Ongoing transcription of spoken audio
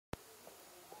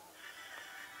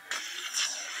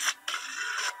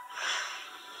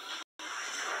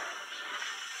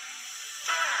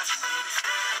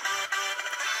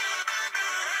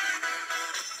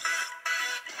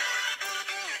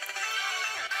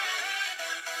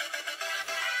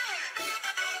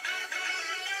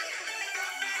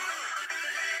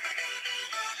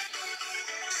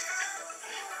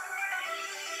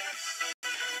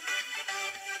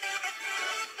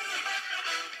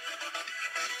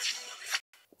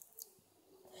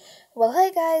Well,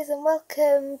 hi guys, and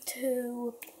welcome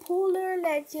to Polar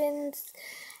Legends,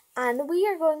 and we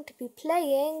are going to be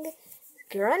playing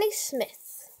Granny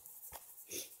Smith.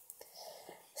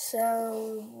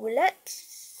 So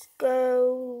let's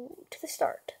go to the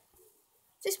start.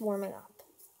 Just warming up.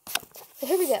 So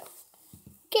here we go.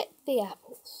 Get the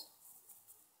apples.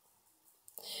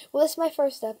 Well, this is my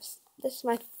first steps. This is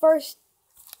my first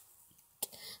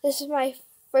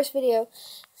video,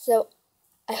 so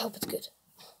I hope it's good.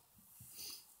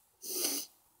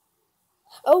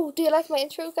 Oh, do you like my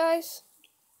intro, guys?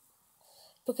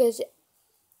 Because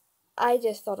I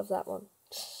just thought of that one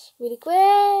really quick.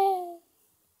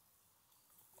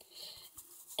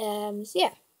 So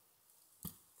yeah.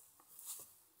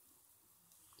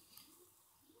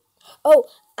 Oh,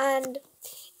 and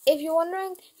if you're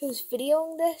wondering who's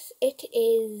videoing this, it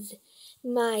is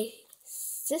my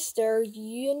sister,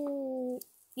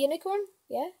 Unicorn,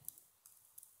 yeah?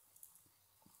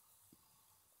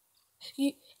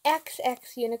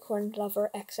 XX Unicorn Lover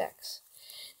XX.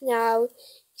 Now,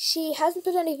 she hasn't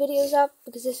put any videos up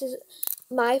because this is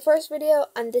my first video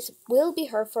and this will be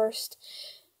her first.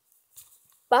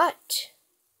 But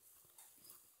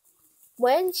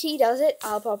when she does it,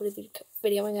 I'll probably be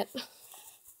videoing it.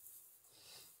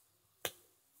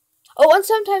 Oh, and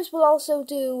sometimes we'll also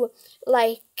do,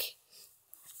 like,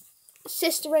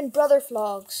 sister and brother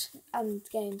vlogs and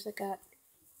games like that.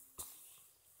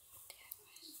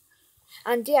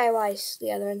 And DIYs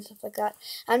together and stuff like that.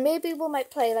 And maybe we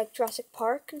might play, like, Jurassic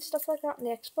Park and stuff like that on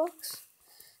the Xbox.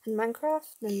 And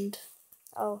Minecraft and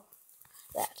all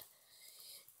that.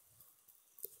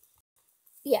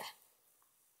 Yeah.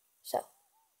 So.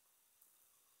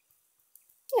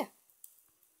 Yeah.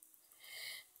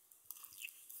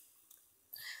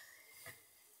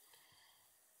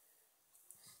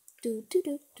 Do do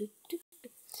do do do.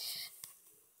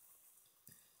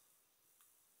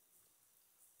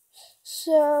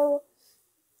 So,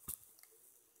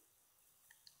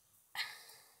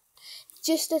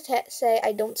 just to say,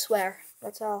 I don't swear.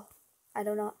 That's all. I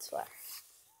do not swear.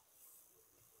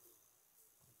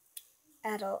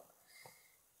 At all.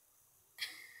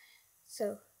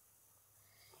 So,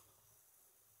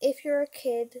 if you're a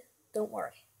kid, don't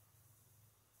worry.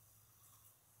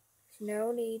 There's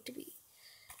no need to be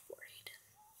worried.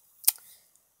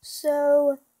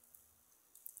 So,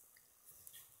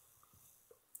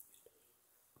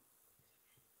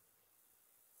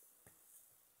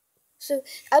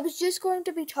 I was just going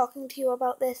to be talking to you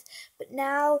about this, but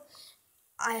now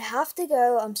I have to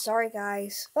go. I'm sorry,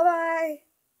 guys. Bye-bye.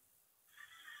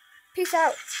 Peace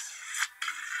out.